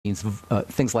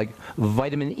things like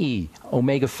vitamin E,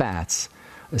 omega fats,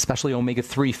 especially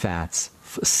omega-3 fats,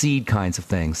 seed kinds of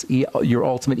things, your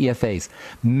ultimate EFAs,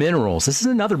 minerals. This is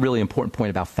another really important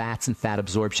point about fats and fat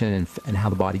absorption and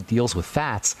how the body deals with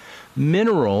fats.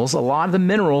 Minerals, a lot of the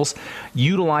minerals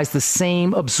utilize the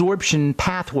same absorption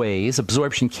pathways,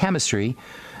 absorption chemistry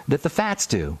that the fats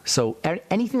do. So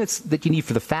anything that you need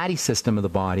for the fatty system of the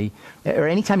body, or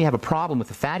anytime you have a problem with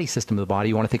the fatty system of the body,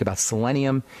 you want to think about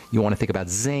selenium, you want to think about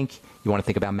zinc, you want to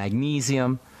think about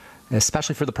magnesium,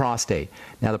 especially for the prostate.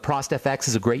 Now, the ProstFX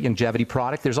is a great longevity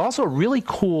product. There's also a really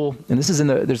cool, and this is in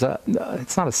the,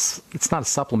 it's not a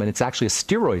supplement, it's actually a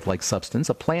steroid-like substance,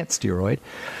 a plant steroid,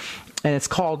 and it's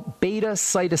called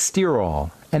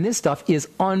beta-cytosterol. And this stuff is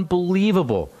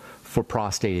unbelievable for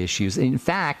prostate issues. In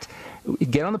fact,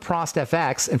 get on the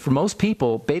ProstFX, and for most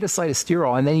people,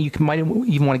 beta-cytosterol, and then you might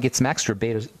even want to get some extra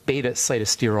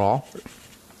beta-cytosterol.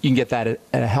 You can get that at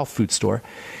a health food store.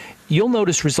 You'll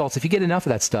notice results. If you get enough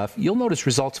of that stuff, you'll notice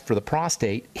results for the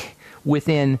prostate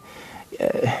within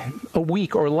a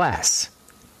week or less.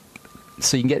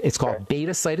 So you can get, it's called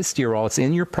beta-cytosterol. It's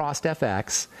in your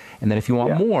ProstFX. And then if you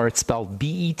want more, it's spelled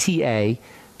B-E-T-A.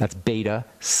 That's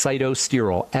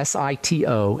beta-cytosterol,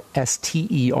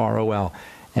 S-I-T-O-S-T-E-R-O-L.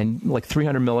 And like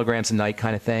 300 milligrams a night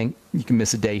kind of thing. You can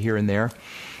miss a day here and there.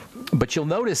 But you'll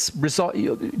not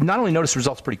only notice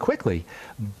results pretty quickly,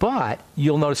 but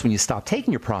you'll notice when you stop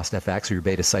taking your ProstFX or your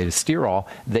beta-cytosterol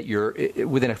that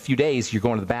within a few days you're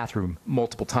going to the bathroom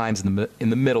multiple times in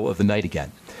the middle of the night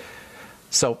again.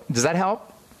 So does that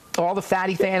help? All the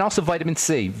fatty thing, and also vitamin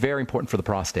C, very important for the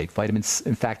prostate.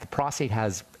 In fact, the prostate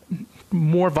has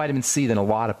more vitamin C than a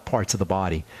lot of parts of the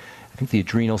body. I think the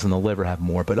adrenals and the liver have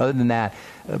more. But other than that,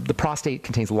 the prostate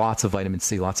contains lots of vitamin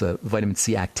C, lots of vitamin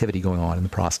C activity going on in the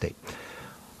prostate.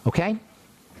 Okay?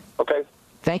 Okay.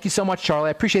 Thank you so much, Charlie.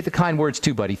 I appreciate the kind words,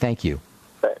 too, buddy. Thank you.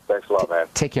 Thanks a lot, man.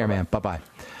 Take care, man. Bye-bye.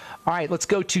 All right, let's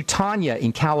go to Tanya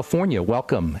in California.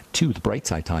 Welcome to the bright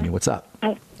side, Tanya. What's up?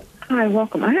 Hi,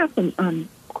 welcome. I have some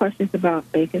questions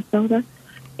about baking soda.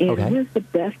 And when's the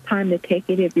best time to take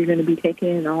it if you're going to be taking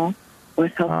it all?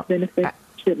 What health benefits?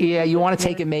 Yeah, you want to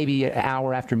take it maybe an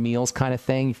hour after meals kind of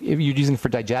thing. If you're using it for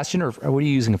digestion, or what are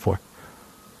you using it for?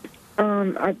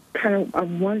 I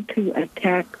want to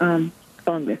attack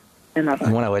fungus. You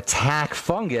want to attack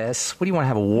fungus? What do you want to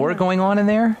have, a war going on in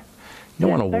there? You don't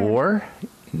want a war?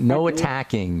 No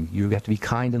attacking. You have to be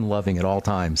kind and loving at all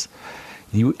times.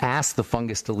 You ask the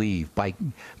fungus to leave by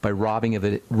robbing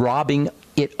it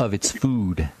of its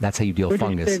food. That's how you deal with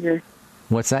fungus. Sugar.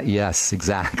 What's that? Yes,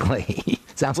 exactly.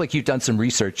 Sounds like you've done some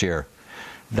research here.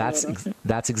 That's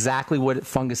exactly what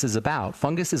fungus is about.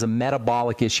 Fungus is a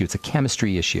metabolic issue. It's a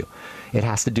chemistry issue. It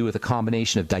has to do with a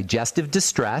combination of digestive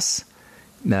distress,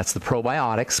 and that's the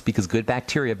probiotics, because good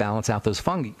bacteria balance out those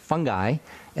fungi,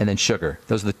 and then sugar.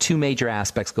 Those are the two major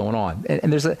aspects going on.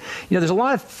 And there's a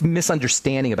lot of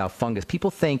misunderstanding about fungus.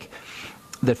 People think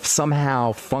that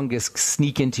somehow fungus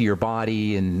sneak into your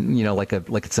body and, like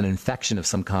it's an infection of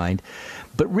some kind.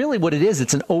 But really what it is,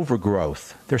 it's an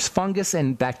overgrowth. There's fungus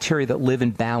and bacteria that live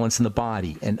in balance in the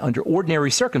body. And under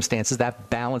ordinary circumstances, that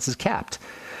balance is kept.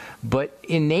 But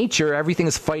in nature, everything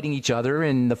is fighting each other,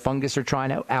 and the fungus are trying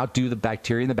to outdo the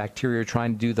bacteria, and the bacteria are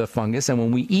trying to do the fungus. And when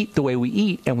we eat the way we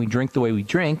eat and we drink the way we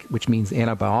drink, which means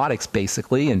antibiotics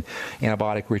basically, and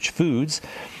antibiotic-rich foods,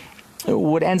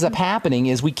 what ends up happening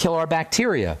is we kill our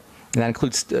bacteria. And that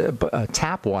includes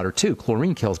tap water, too.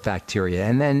 Chlorine kills bacteria.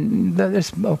 And then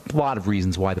there's a lot of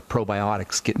reasons why the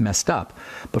probiotics get messed up.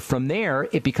 But from there,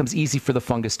 it becomes easy for the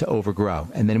fungus to overgrow.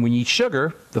 And then when you eat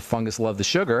sugar, the fungus love the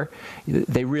sugar,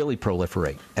 they really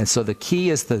proliferate. And so the key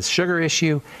is the sugar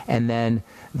issue and then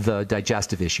the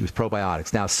digestive issue with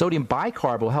probiotics. Now, sodium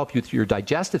bicarb will help you with your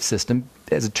digestive system.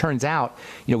 As it turns out,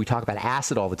 we talk about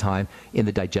acid all the time in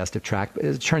the digestive tract.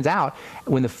 As it turns out,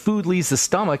 when the food leaves the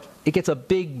stomach, it gets a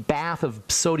big bath of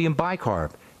sodium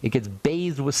bicarb. It gets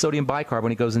bathed with sodium bicarb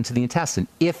when it goes into the intestine,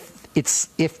 if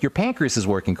your pancreas is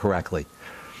working correctly.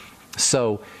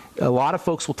 So a lot of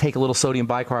folks will take a little sodium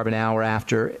bicarb an hour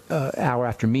after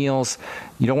meals.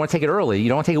 You don't want to take it early. You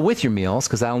don't want to take it with your meals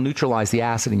because that'll neutralize the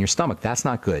acid in your stomach. That's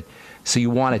not good. So you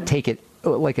want to take it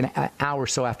like an hour or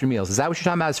so after meals. Is that what you're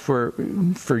talking about? Is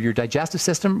for your digestive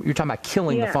system? You're talking about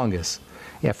killing the fungus.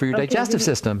 Yeah, for your digestive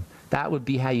system, that would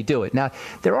be how you do it. Now,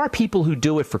 there are people who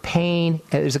do it for pain.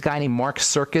 There's a guy named Mark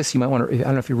Sircus. You might want to, I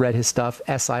don't know if you read his stuff,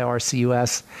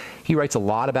 Sircus. He writes a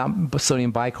lot about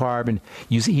sodium bicarb, and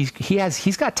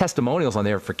he's got testimonials on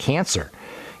there for cancer.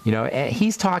 And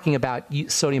he's talking about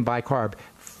sodium bicarb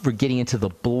for getting into the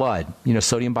blood.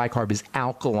 Sodium bicarb is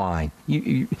alkaline.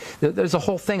 There's a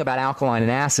whole thing about alkaline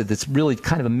and acid that's really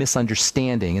kind of a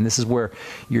misunderstanding, and this is where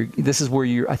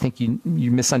I think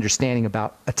you're misunderstanding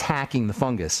about attacking the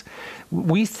fungus.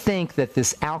 We think that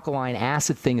this alkaline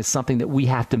acid thing is something that we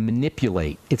have to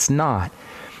manipulate. It's not.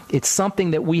 It's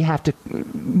something that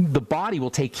the body will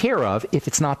take care of if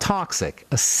it's not toxic.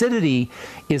 Acidity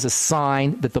is a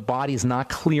sign that the body is not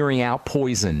clearing out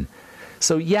poison.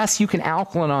 So yes, you can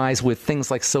alkalinize with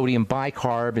things like sodium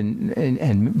bicarb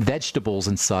and vegetables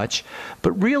and such,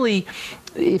 but really,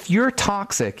 if you're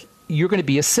toxic, you're going to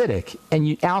be acidic, and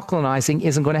alkalinizing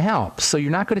isn't going to help. So you're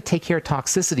not going to take care of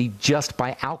toxicity just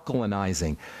by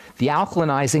alkalinizing. The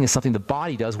alkalinizing is something the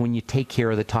body does when you take care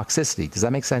of the toxicity. Does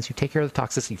that make sense? You take care of the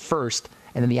toxicity first,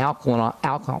 and then the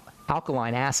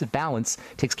alkaline acid balance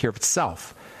takes care of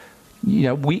itself.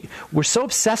 We're so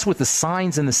obsessed with the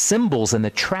signs and the symbols and the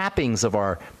trappings of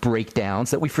our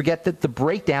breakdowns that we forget that the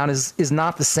breakdown is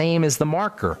not the same as the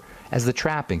marker, as the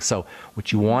trapping. So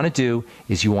what you want to do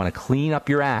is you want to clean up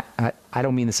your act. I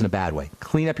don't mean this in a bad way.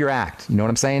 Clean up your act. You know what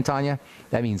I'm saying, Tanya?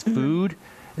 That means food,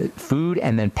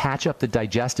 and then patch up the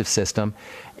digestive system,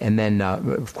 and then,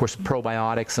 of course,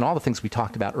 probiotics and all the things we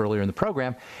talked about earlier in the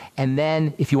program. And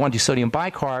then if you want to do sodium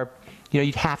bicarb,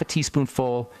 you'd half a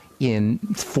teaspoonful in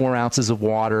 4 ounces of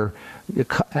water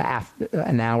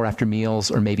an hour after meals,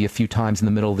 or maybe a few times in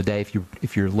the middle of the day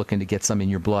if you're looking to get some in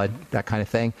your blood, that kind of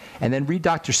thing. And then read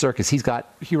Dr. Circus.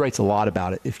 He writes a lot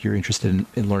about it if you're interested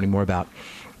in learning more about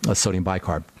sodium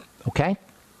bicarb. Okay?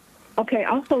 Okay.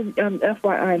 Also,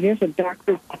 FYI, there's a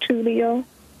Dr. Tullio.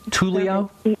 Tullio?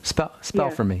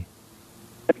 Spell for me.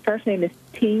 The first name is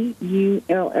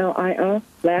Tullio.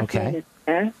 Last name is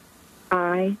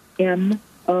Simoni.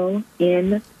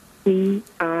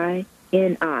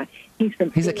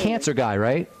 He's a cancer guy,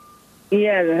 right?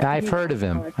 Yeah. I've heard of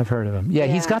him. Yeah,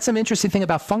 he's got some interesting thing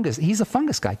about fungus. He's a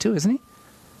fungus guy too, isn't he?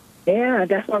 Yeah,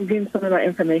 that's where I'm getting some of my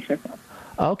information from.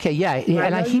 Okay, yeah.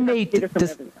 And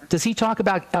does he talk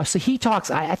about, so he talks,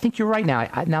 I think you're right now.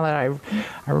 Now that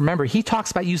I remember, he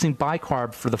talks about using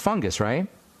bicarb for the fungus, right?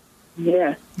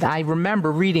 Yeah. I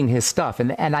remember reading his stuff,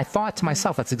 and I thought to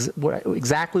myself, that's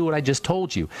exactly what I just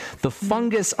told you. The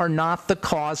fungus are not the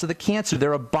cause of the cancer.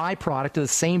 They're a byproduct of the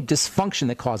same dysfunction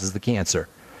that causes the cancer.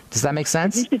 Does that make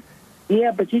sense?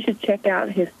 But you should check out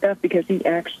his stuff because he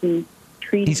actually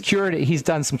treated. He's cured. He's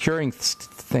done some curing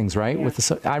things, right? Yeah.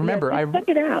 With I remember. Check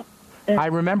it out. I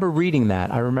remember reading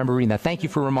that. Thank you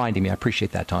for reminding me. I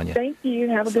appreciate that, Tanya. Thank you.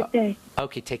 Have a good day.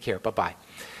 Okay, take care. Bye-bye.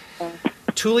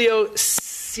 Tullio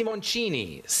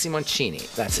Simoncini,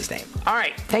 that's his name. All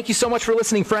right, thank you so much for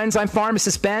listening, friends. I'm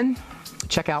Pharmacist Ben.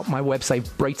 Check out my website,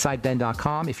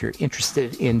 brightsideben.com, if you're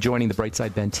interested in joining the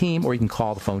Brightside Ben team, or you can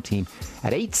call the phone team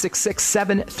at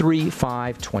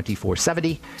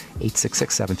 866-735-2470,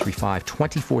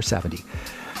 866-735-2470.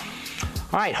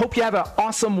 All right, hope you have an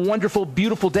awesome, wonderful,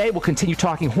 beautiful day. We'll continue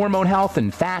talking hormone health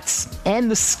and fats and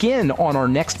the skin on our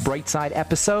next Brightside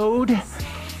episode.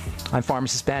 I'm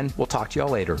Pharmacist Ben. We'll talk to y'all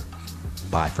later.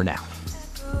 Bye for now.